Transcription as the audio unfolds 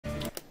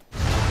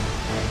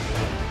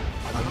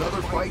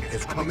fight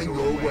is coming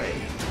your way.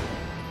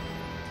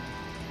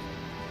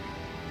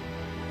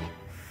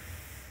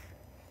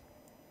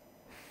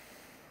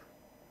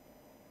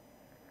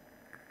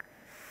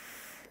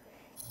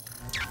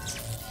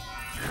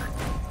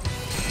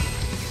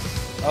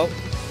 Oh,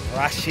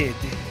 Rashid.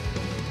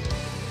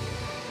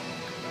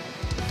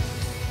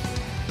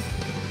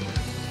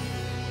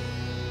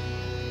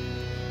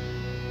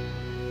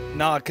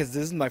 Nah, because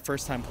this is my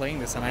first time playing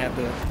this, and I have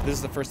to. This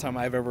is the first time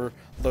I've ever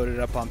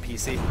loaded up on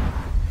PC.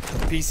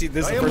 This is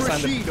the first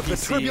time the Rashid of the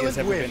PC turbulent has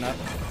ever wind. been up.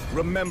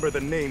 Remember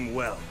the name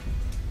well.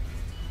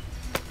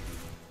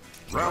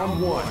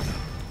 Round 1.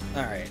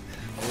 All right,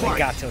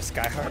 Legato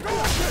Skyheart.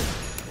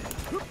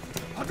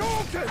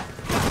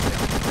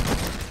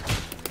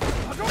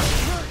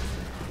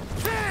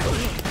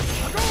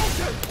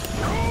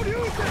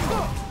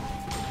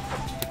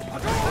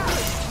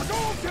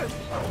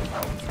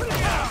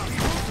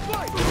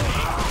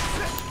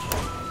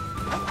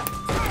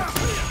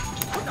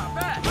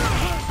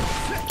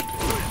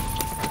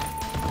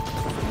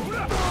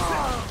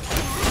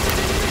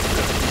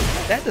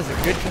 That does a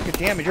good chunk of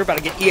damage. You're about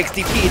to get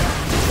EXDP'd.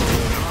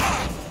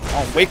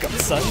 Oh, wake up,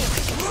 son.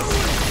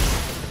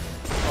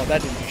 Oh,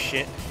 that didn't do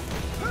shit.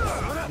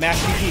 Mash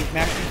DP,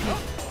 mash DP.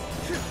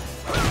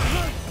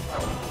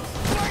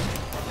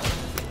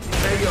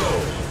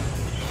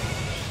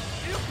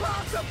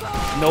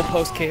 No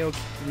post KO,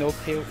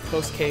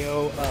 post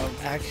KO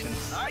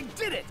actions. I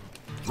did it.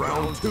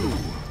 Round 2.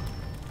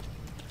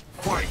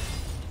 Fight.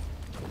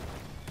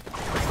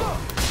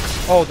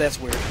 Oh, that's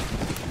weird.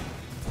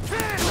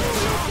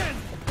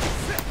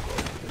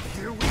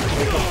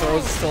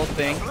 Throws is still a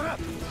thing.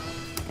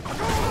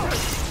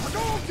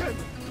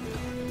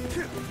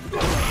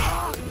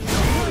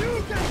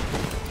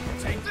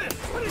 Take this.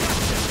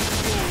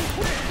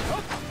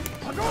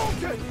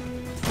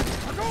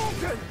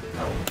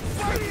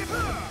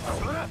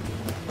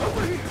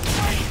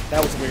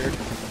 That was weird.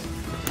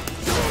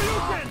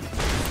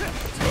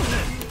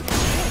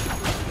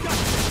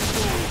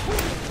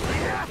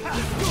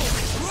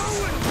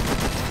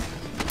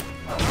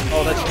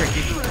 Oh, that's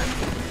tricky.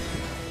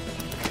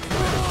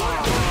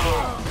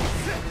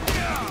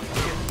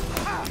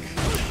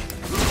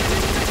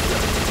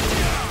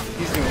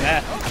 He's doing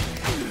that.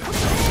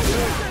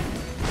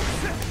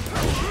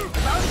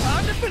 About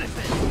time to finish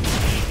it.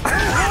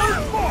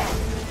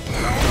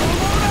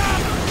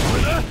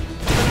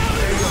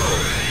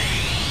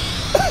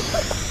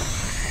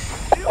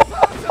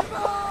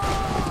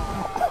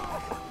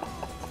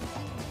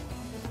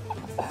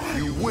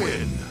 You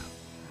win.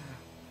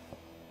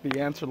 The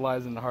answer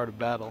lies in the heart of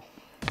battle,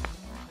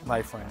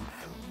 my friend.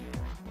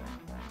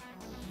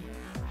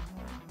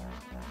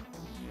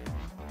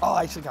 Oh,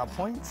 I actually got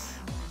points?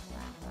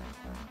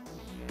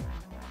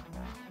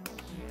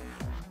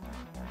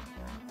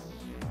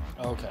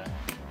 Okay.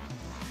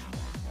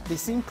 They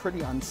seem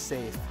pretty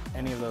unsafe,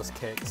 any of those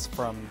kicks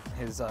from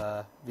his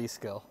V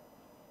skill.